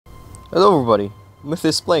Hello everybody, Myth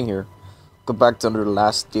is playing here. Welcome back to another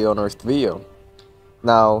Last Day on Earth video.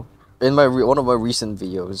 Now, in one of my recent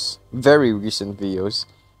videos, very recent videos,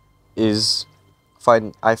 is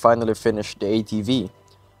I finally finished the ATV.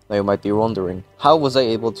 Now you might be wondering, how was I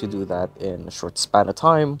able to do that in a short span of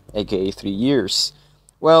time, aka 3 years?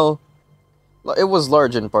 Well, it was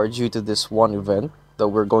large in part due to this one event that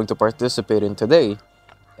we're going to participate in today,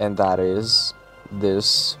 and that is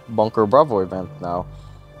this Bunker Bravo event. Now,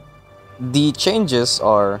 the changes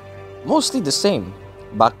are mostly the same.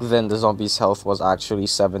 Back then, the zombies' health was actually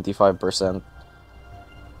 75%.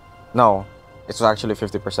 No, it was actually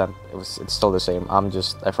 50%. It's still the same.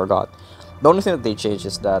 I forgot. The only thing that they changed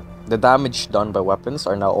is that the damage done by weapons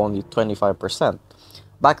are now only 25%.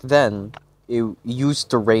 Back then, it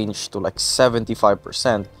used to range to like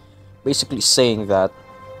 75%, basically saying that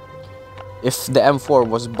if the M4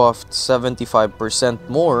 was buffed 75%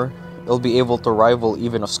 more, it'll be able to rival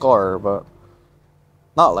even a Scar, but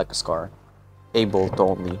not like a Scar. Able to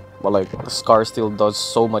only, but like the Scar still does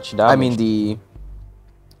so much damage. I mean, the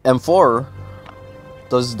M4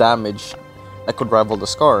 does damage that could rival the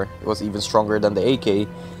Scar. It was even stronger than the AK.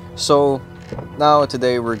 So now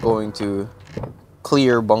today we're going to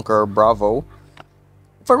clear Bunker Bravo.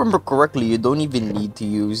 If I remember correctly, you don't even need to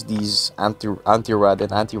use these anti-rad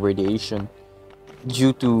and anti-radiation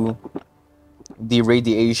due to the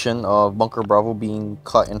radiation of Bunker Bravo being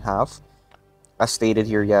cut in half. As stated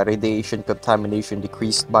here, yeah, radiation contamination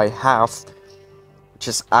decreased by half, which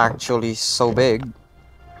is actually so big.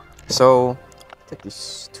 So, take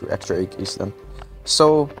these 2 extra AKs then.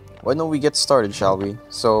 So, why don't we get started, shall we?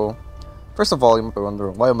 So, first of all, you might be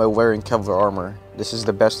wondering, why am I wearing Kevlar armor? This is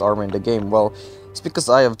the best armor in the game. Well, it's because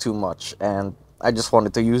I have too much, and I just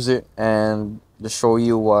wanted to use it, and to show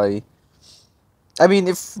you why. I mean,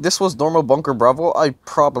 if this was normal Bunker Bravo, I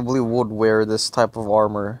probably would wear this type of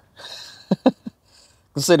armor.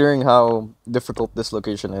 Considering how difficult this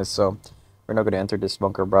location is, so we're not going to enter this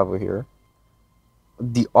Bunker Bravo here.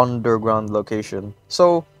 The underground location.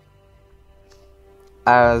 So,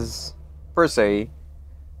 as per se,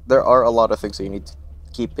 there are a lot of things that you need to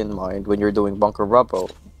keep in mind when you're doing Bunker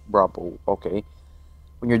Bravo. Okay.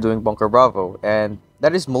 When you're doing Bunker Bravo, and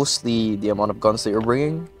that is mostly the amount of guns that you're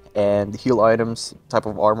bringing, and the heal items, type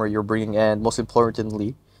of armor you're bringing, and most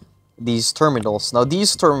importantly, these terminals. Now,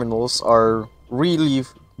 these terminals are really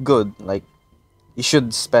good. Like, you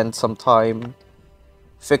should spend some time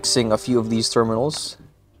fixing a few of these terminals.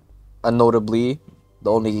 And notably,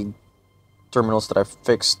 the only terminals that I've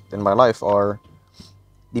fixed in my life are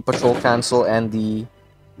the patrol cancel and the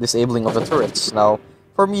disabling of the turrets. Now,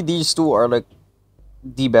 for me, these two are like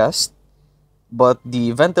the best, but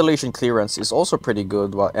the ventilation clearance is also pretty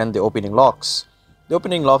good, and the opening locks. The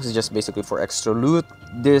opening locks is just basically for extra loot.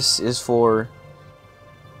 This is for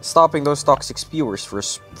stopping those toxic spewers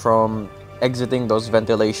from exiting those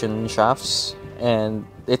ventilation shafts, and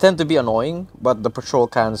they tend to be annoying, but the patrol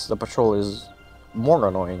is more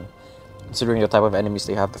annoying considering the type of enemies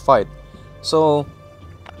they have to fight. So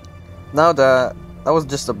now that was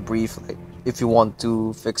just a brief, like, if you want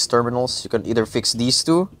to fix terminals, you can either fix these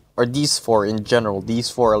two or these 4 in general. These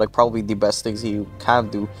 4 are like probably the best things you can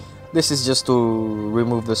do. This is just to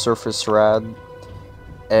remove the surface rad,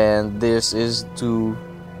 and this is to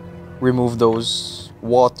remove those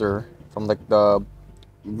water from like the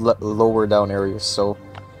lower down areas. So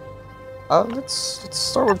let's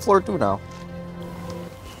start with floor 2 now.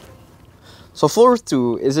 So floor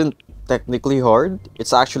 2 isn't technically hard.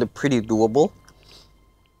 It's actually pretty doable.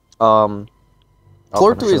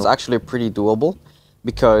 Floor 2 is actually pretty doable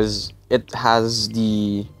because it has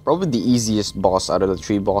probably the easiest boss out of the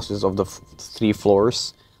 3 bosses of the 3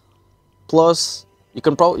 floors. Plus, you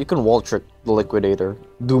can wall trick the Liquidator.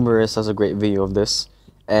 Doomerus has a great video of this,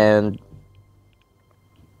 and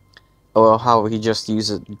how he just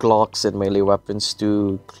uses Glocks and melee weapons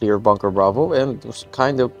to clear Bunker Bravo, and it was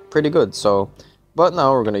kind of pretty good. So, but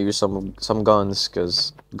now we're gonna use some guns,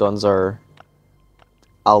 because guns are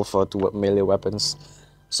alpha to melee weapons.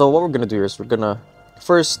 So what we're gonna do is we're gonna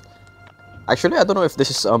first. Actually, I don't know if this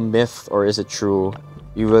is a myth or is it true.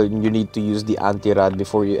 You need to use the anti-rad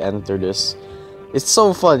before you enter this. It's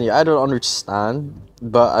so funny. I don't understand,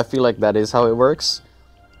 but I feel like that is how it works.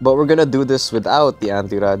 But we're gonna do this without the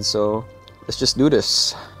anti-rad, so let's just do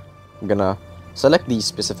this. I'm gonna select these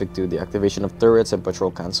specific to the activation of turrets and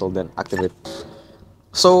patrol cancel, then activate.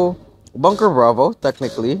 So, Bunker Bravo,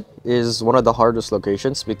 technically, is one of the hardest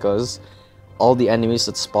locations because all the enemies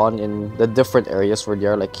that spawn in the different areas where they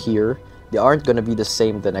are, like here, they aren't gonna be the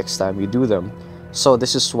same the next time you do them. So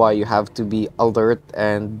this is why you have to be alert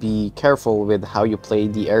and be careful with how you play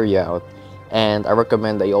the area out. And I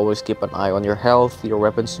recommend that you always keep an eye on your health, your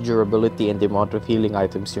weapon's durability, and the amount of healing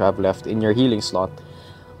items you have left in your healing slot.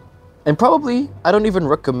 And probably, I don't even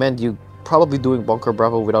recommend you probably doing Bunker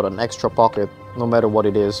Bravo without an extra pocket, no matter what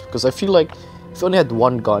it is, because I feel like if you only had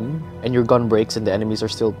one gun and your gun breaks and the enemies are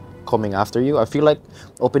still coming after you, I feel like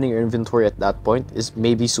opening your inventory at that point is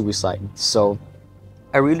maybe suicide. So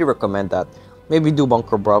I really recommend that. Maybe do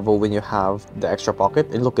Bunker Bravo when you have the extra pocket,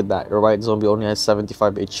 and look at that, your right zombie only has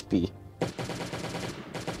 75 HP.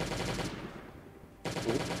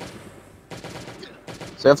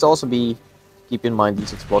 So you have to also keep in mind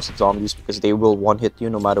these explosive zombies because they will one-hit you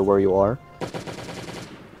no matter where you are.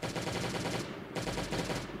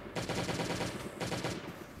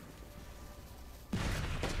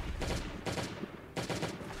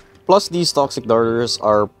 Plus, these toxic darters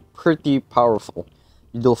are pretty powerful.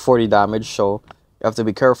 You deal 40 damage, so you have to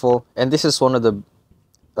be careful. And this is one of the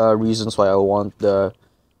reasons why I want the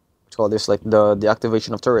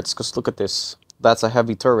activation of turrets. Because look at this. That's a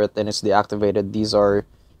heavy turret and it's deactivated. These are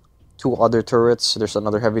two other turrets. There's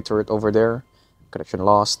another heavy turret over there. Connection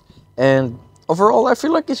lost. And overall, I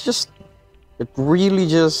feel like it really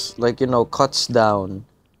just, like, you know, cuts down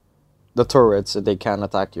the turrets that they can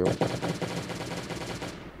attack you.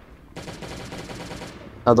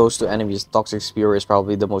 Now those two enemies, Toxic Spear is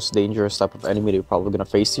probably the most dangerous type of enemy you're probably gonna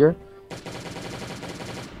face here.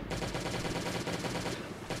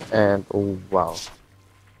 And oh wow.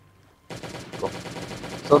 Cool.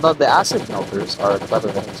 So now the acid melters are the type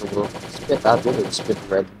of enemies that will spit at you. They'll spit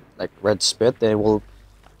red spit, and it will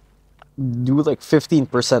do like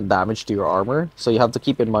 15% damage to your armor. So you have to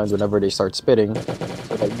keep in mind whenever they start spitting,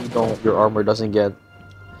 so that your armor doesn't get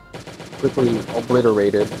quickly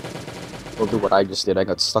obliterated. We'll do what I just did. I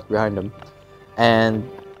got stuck behind him. And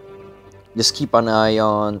just keep an eye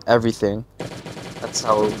on everything. That's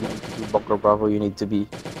how you need to do Bunker Bravo. You need to be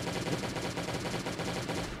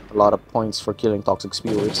a lot of points for killing Toxic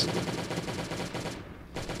Spewers.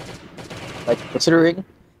 Like, considering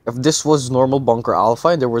if this was normal Bunker Alpha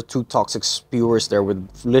and there were two Toxic Spewers there with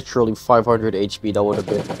literally 500 HP, that would have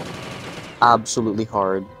been absolutely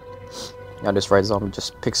hard. Now this right zombie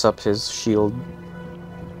just picks up his shield.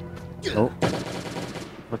 Oh,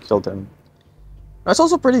 I killed him. That's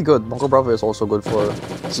also pretty good. Bunker Bravo is also good for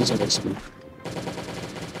season XP.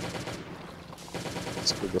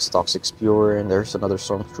 Let's get this Toxic Spewer, and there's another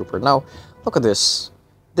Stormtrooper. Now, look at this.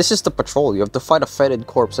 This is the patrol. You have to fight a fetid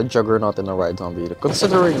corpse, a Juggernaut, and a Ride Zombie.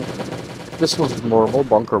 Considering if this was normal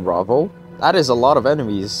Bunker Bravo, that is a lot of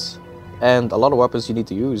enemies. And a lot of weapons you need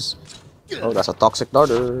to use. Oh, that's a Toxic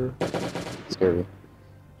Darter. Scary.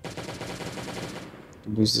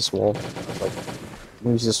 Use this wall.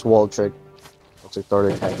 Use this wall trick. Toxic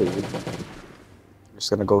Darter can't hit you. We're just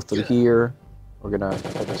gonna go through here. We're gonna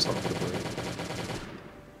have this stuff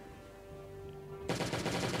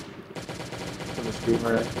the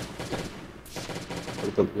streamer.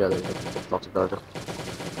 Yeah, the Toxic Darter.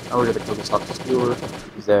 Now we're gonna kill this Toxic Spewer.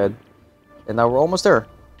 He's dead. And now we're almost there.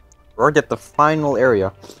 We're at the final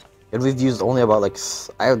area. And we've used only about, like,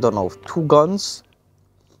 I don't know, 2 guns?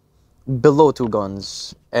 Below 2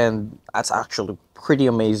 guns, and that's actually pretty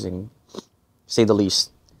amazing, to say the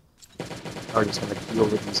least. I'm just gonna deal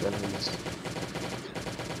with these enemies.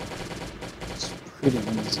 It's pretty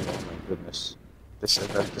easy. Oh my goodness,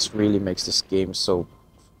 this really makes this game so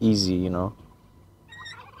easy, you know.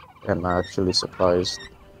 I'm actually surprised. I'm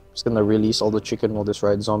just gonna release all the chicken while this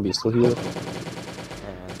Ride Zombie is still here, and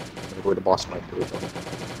I'm gonna go to the boss fight.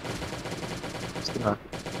 Just gonna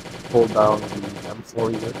hold down the M4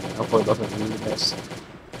 here. M4 doesn't really miss.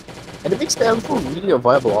 And it makes the M4 really a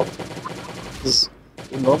viable option. Because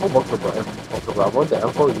in normal Bunker Bravo, the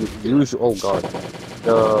M4 usually, oh god,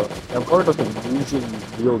 the M4 doesn't usually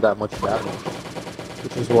deal that much damage.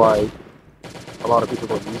 Which is why a lot of people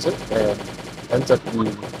don't use it, and ends up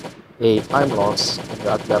being a time loss, and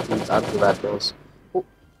that leads after that kills. Oh.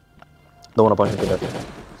 Don't want to punch into that.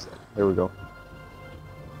 There we go.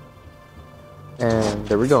 And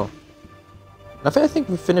there we go. I think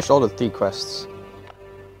we finished all the 3 quests.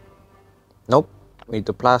 Nope. We need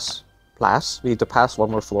to pass. We need to pass 1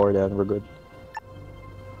 more floor, then we're good.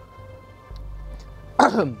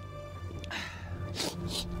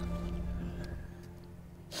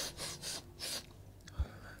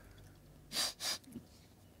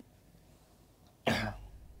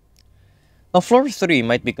 Now, floor 3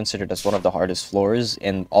 might be considered as one of the hardest floors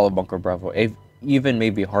in all of Bunker Bravo, even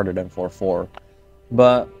maybe harder than floor 4.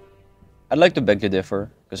 But I'd like to beg to differ,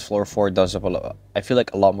 because floor 4 does have I feel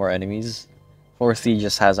like a lot more enemies. Floor 3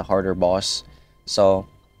 just has a harder boss. So,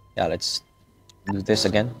 yeah, let's do this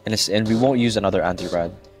again. And we won't use another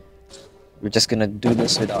anti-rad. We're just gonna do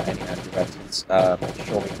this without any anti-weapons,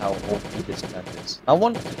 showing how OP this gun is.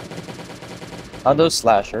 Now those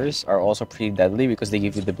slashers are also pretty deadly because they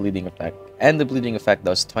give you the bleeding effect. And the bleeding effect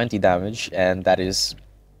does 20 damage, and that is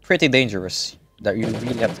pretty dangerous. That you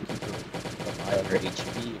really have to keep an eye on your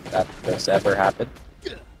HP if that does ever happen.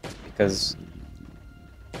 Because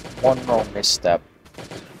one wrong misstep,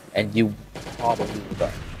 and you probably will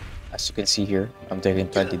die. As you can see here, I'm taking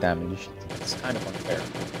 20 damage. It's kind of unfair.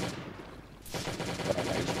 Put on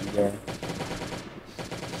my HP there.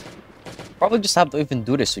 Probably just have to even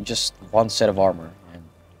do this with just one set of armor, and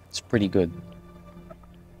it's pretty good.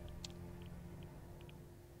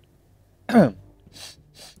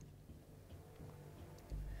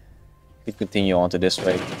 We continue on to this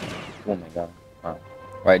way. Oh my god. Wow.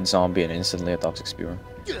 Right zombie and instantly a toxic spewer.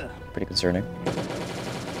 Pretty concerning.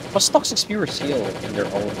 Plus toxic spewers heal in their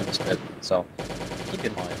own spit, so keep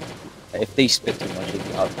in mind. If they spit too much, they'll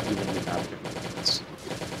be out even with after. So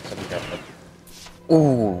be careful.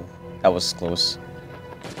 Ooh. That was close.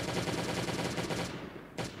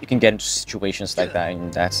 You can get into situations like that,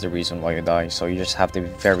 and that's the reason why you die, so you just have to be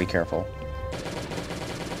very careful.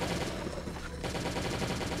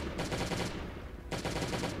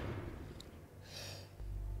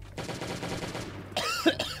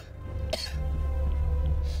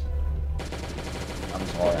 I'm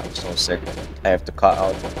sorry, I'm so sick. I have to cut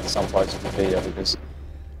out some parts of the video because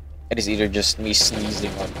it is either just me sneezing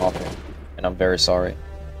or coughing, and I'm very sorry.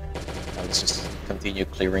 Let's just continue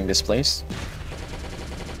clearing this place.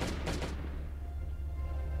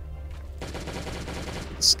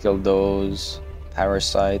 Let's kill those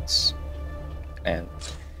parasites and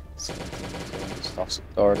let's continue these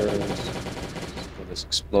toxic darters. Let's kill this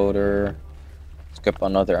exploder. Skip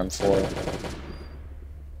another M4.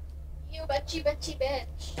 You betchy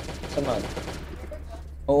bitch. Saan man?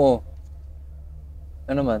 Oo.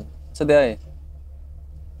 Ano naman? Sa day.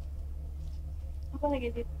 Ako lagi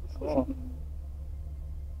dito. Oo.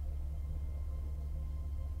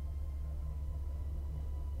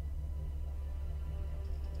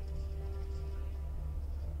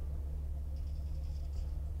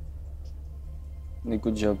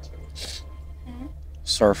 Good job.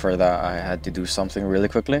 Sorry for that. I had to do something really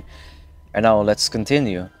quickly. And now let's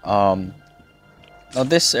continue. Now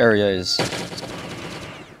this area is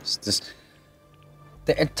this.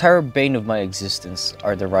 The entire bane of my existence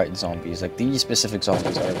are the right zombies. Like these specific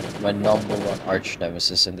zombies are my #1 arch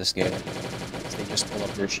nemesis in this game. They just pull up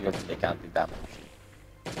their shield and they can't be damaged.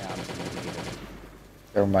 Yeah,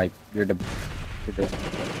 you're the.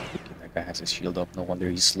 That guy has his shield up. No wonder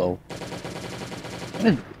he's slow.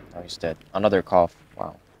 Oh, he's dead. Another cough.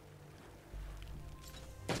 Wow.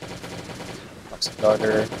 Toxic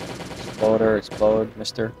darter. Exploder. Explode,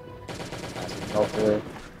 mister. Acid melter.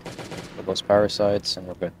 Kill those parasites, and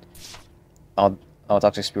we're good. Our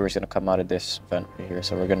toxic spewer is gonna come out of this vent right here,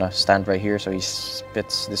 so we're gonna stand right here so he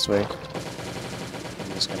spits this way.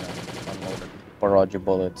 I'm just gonna unload the barrage of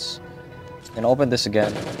bullets. Gonna open this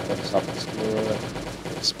again. Put this toxic spewer.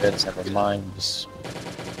 Spits, never mind. Just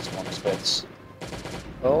one spits.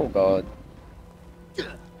 Oh god.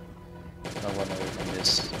 I'll run away from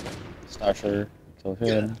this slasher. Kill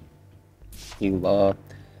him. Heal up.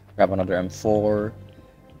 Grab another M4.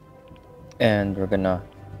 And we're gonna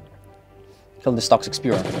kill this toxic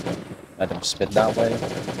spewer. Let him spit that way.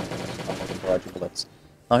 Bullets.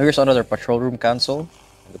 Now here's another patrol room cancel.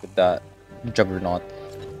 Look at that juggernaut.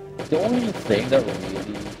 The only thing that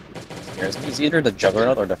really scares me is either the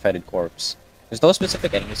juggernaut or the fetid corpse. Because those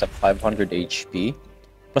specific enemies have 500 HP.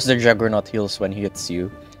 Plus the juggernaut heals when he hits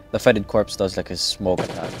you. The fetid corpse does like his smoke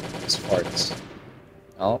attack, his farts.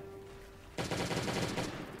 Oh.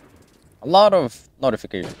 A lot of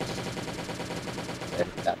notifications.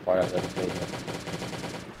 Edit that part of the video. There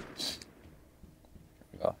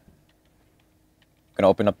we go. I'm gonna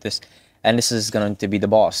open up this. And this is going to be the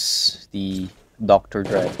boss. The Dr.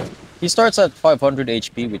 Dread. He starts at 500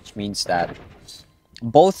 HP, which means that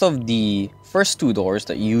both of the first two doors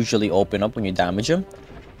that usually open up when you damage him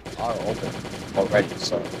are open already,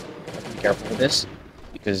 so be careful with this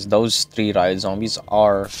because those 3 riot zombies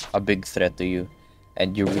are a big threat to you,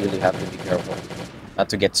 and you really have to be careful not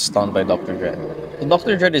to get stunned by Dr. Dread. So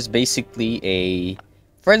Dr. Dread is basically a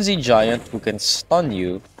frenzy giant who can stun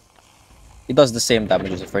you. He does the same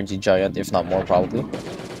damage as a frenzy giant, if not more probably.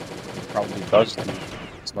 Probably does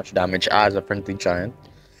as much damage as a frenzy giant.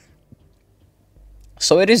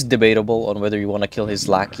 So it is debatable on whether you want to kill his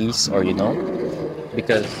lackeys or you don't,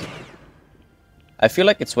 because I feel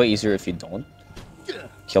like it's way easier if you don't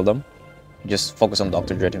kill them. Just focus on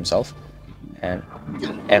Dr. Dread himself, and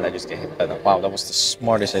I just get hit by that. Wow, that was the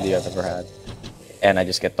smartest idea I've ever had. and I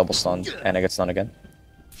just get double stunned, and I get stunned again.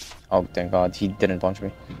 Oh, thank God, he didn't punch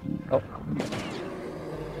me. Oh.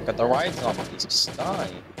 Got the ride zombie, just die.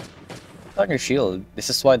 Put on your shield. This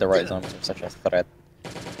is why the ride zombies are such a threat.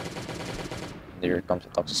 There comes the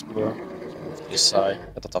toxic speeder. Move to this side.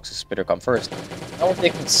 Let the toxic speeder come first. Now we're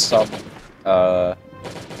taking some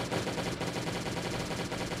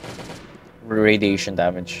radiation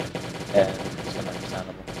damage, and it's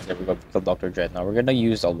understandable. There we go, kill Dr. Dread. Now we're gonna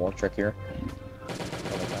use a wall trick here.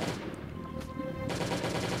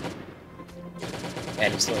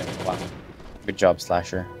 And he's still in. Wow. Good job,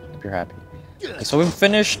 Slasher. Hope you're happy. Okay, so we've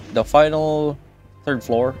finished the final third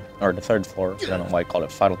floor. Or the third floor. I don't know why I call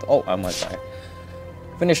it final. Oh, I might die.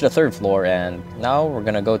 Finished the third floor, and now we're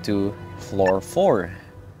gonna go to floor 4.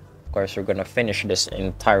 Of course, we're gonna finish this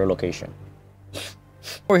entire location.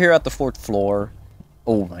 We're here at the 4th floor.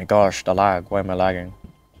 Oh my gosh, the lag. Why am I lagging?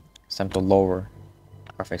 It's time to lower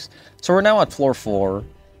graphics. So we're now at floor 4,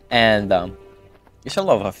 and you still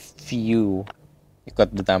have a few. You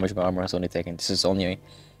got the damage my armor is only taking. This is only.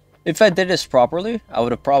 If I did this properly, I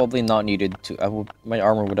would have probably not needed to. My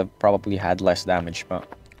armor would have probably had less damage, but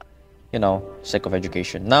you know, sake of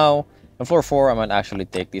education. Now, on floor 4, I'm gonna actually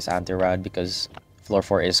take this anti-rad because floor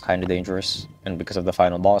 4 is kind of dangerous, and because of the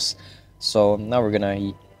final boss. So now we're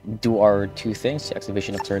gonna do our 2 things: the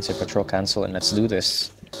activation of turn, save, control, cancel, and let's do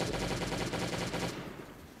this.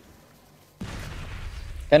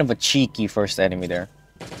 Kind of a cheeky first enemy there.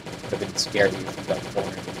 Would have been scary if we got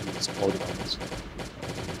cornered and we exploded on this.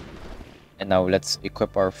 And now let's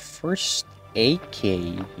equip our first AK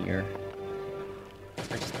here.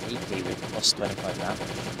 First AK with plus 25 damage.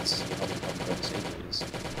 Let's see how good this AK is.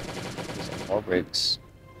 Using 4 bricks.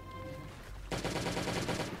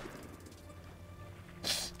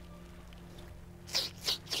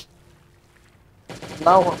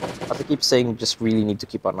 Now, as I keep saying, you just really need to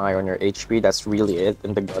keep an eye on your HP. That's really it,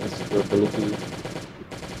 and the gun's durability.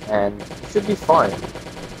 And you should be fine. You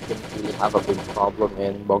shouldn't really have a big problem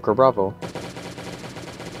in Bunker Bravo.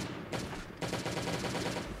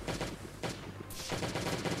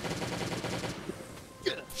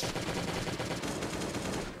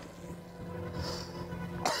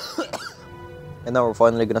 And now we're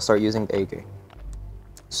finally gonna start using the AK.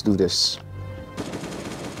 Let's do this.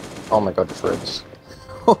 Oh my god, it shreds.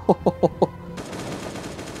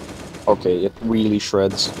 Okay, it really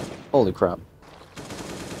shreds. Holy crap.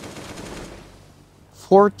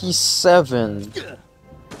 47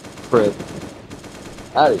 crit.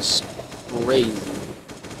 That is crazy.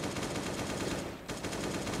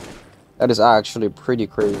 That is actually pretty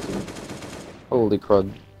crazy. Holy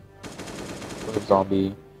crud. Red zombie.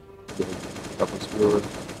 You did. Double spear.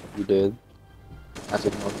 You did.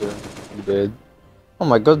 Acid melter. You did. Oh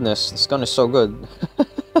my goodness, this gun is so good.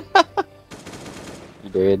 You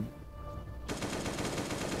did.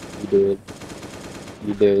 You did.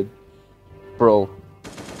 You did. Bro.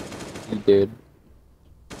 You did.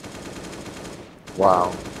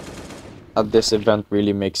 Wow. This event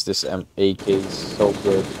really makes this AK so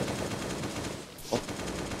good. Oh.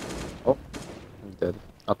 Oh. I'm dead.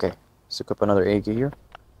 Okay. Let's equip another AK here.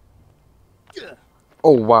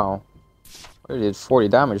 Oh wow. I did 40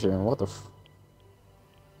 damage here. What the f...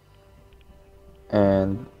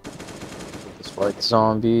 And this white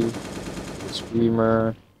zombie, the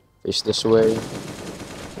screamer, face this way,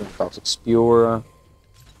 toxic spewer,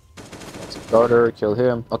 toxic darter, kill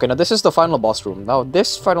him. Okay, now this is the final boss room. Now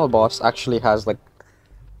this final boss actually has like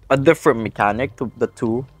a different mechanic to the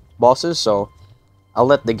 2 bosses, so I'll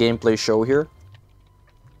let the gameplay show here.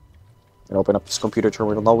 And open up this computer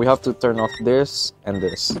terminal. Now we have to turn off this and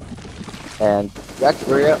this. And we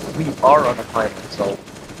are on a timer, so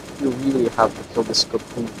you really have to kill this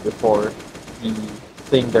cocoon before the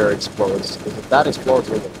thing there explodes. Because if that explodes,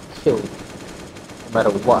 you're gonna kill it, no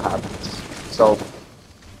matter what happens. So,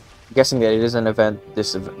 guessing that it is an event,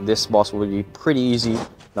 this boss will be pretty easy.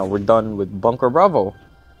 Now we're done with Bunker Bravo.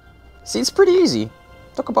 See, it's pretty easy.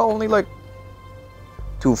 Took about only like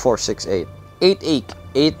 2, 4, 6, 8.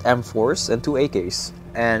 8 M4s and 2 AKs.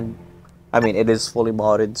 And I mean, it is fully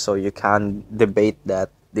modded, so you can debate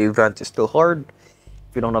that the event is still hard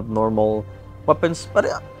if you don't have normal weapons. But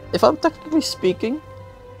if I'm technically speaking,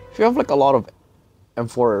 if you have like a lot of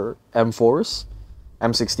M4s,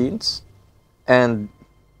 M16s, and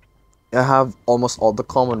you have almost all the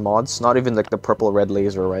common mods, not even like the purple red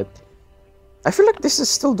laser, right? I feel like this is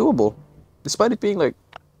still doable. Despite it being like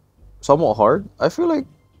somewhat hard, I feel like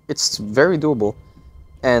it's very doable.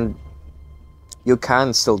 And you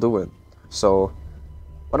can still do it. So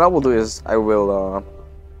what I will do is I will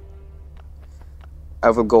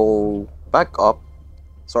go back up,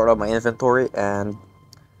 sort out my inventory, and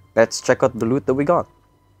let's check out the loot that we got.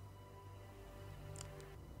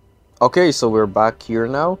 Okay, so we're back here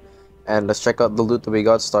now, and let's check out the loot that we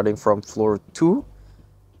got starting from floor 2.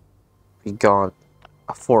 We got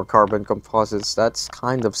 4 carbon composites. That's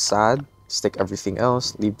kind of sad. Stick everything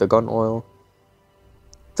else, leave the gun oil.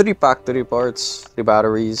 3 factory parts, 3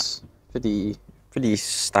 batteries, pretty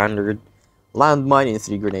standard. Landmine and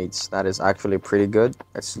 3 grenades. That is actually pretty good.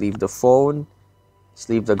 Let's leave the phone, let's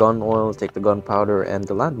leave the gun oil, take the gunpowder, and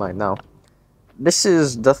the landmine now. This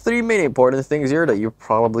is the 3 main important things here that you're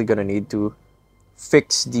probably gonna need to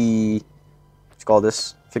fix the, what's call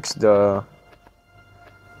this? Fix the,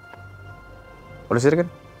 what is it again?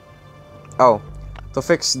 Oh, to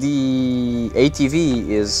fix the ATV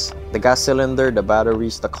is the gas cylinder, the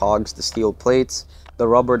batteries, the cogs, the steel plates, the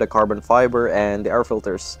rubber, the carbon fiber, and the air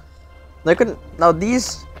filters. Now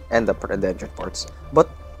these and the engine parts, but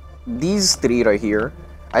these 3 right here,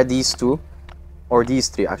 these 2, or these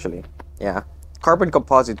 3 actually, yeah. Carbon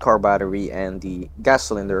composite car battery and the gas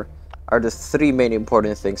cylinder are the 3 main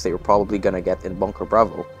important things that you're probably gonna get in Bunker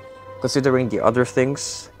Bravo. Considering the other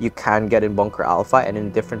things you can get in Bunker Alpha and in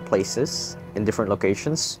different places, in different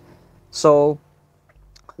locations. So,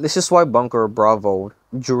 this is why Bunker Bravo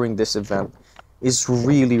during this event is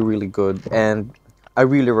really good, and I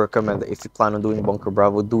really recommend that if you plan on doing Bunker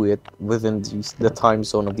Bravo, do it within the time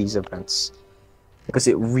zone of these events. Because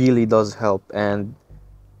it really does help, and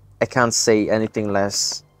I can't say anything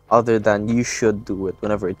less other than you should do it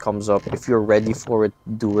whenever it comes up. If you're ready for it,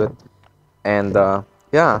 do it. And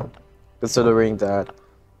yeah, considering that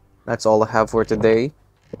that's all I have for today.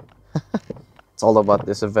 It's all about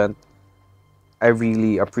this event. I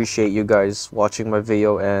really appreciate you guys watching my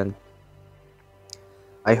video, and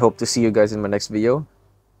I hope to see you guys in my next video.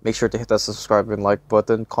 Make sure to hit that subscribe and like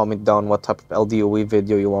button. Comment down what type of LDOE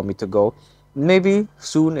video you want me to go. Maybe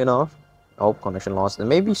soon enough. Oh, connection lost. And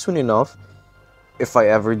maybe soon enough, if I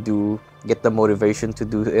ever do get the motivation to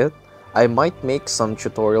do it, I might make some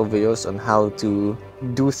tutorial videos on how to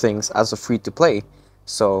do things as a free-to-play.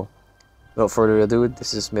 So, without further ado,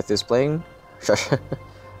 this is Mythis playing.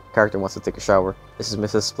 Character wants to take a shower. This is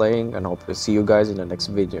Mythis playing, and I hope to see you guys in the next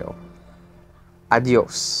video.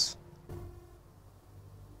 Adios.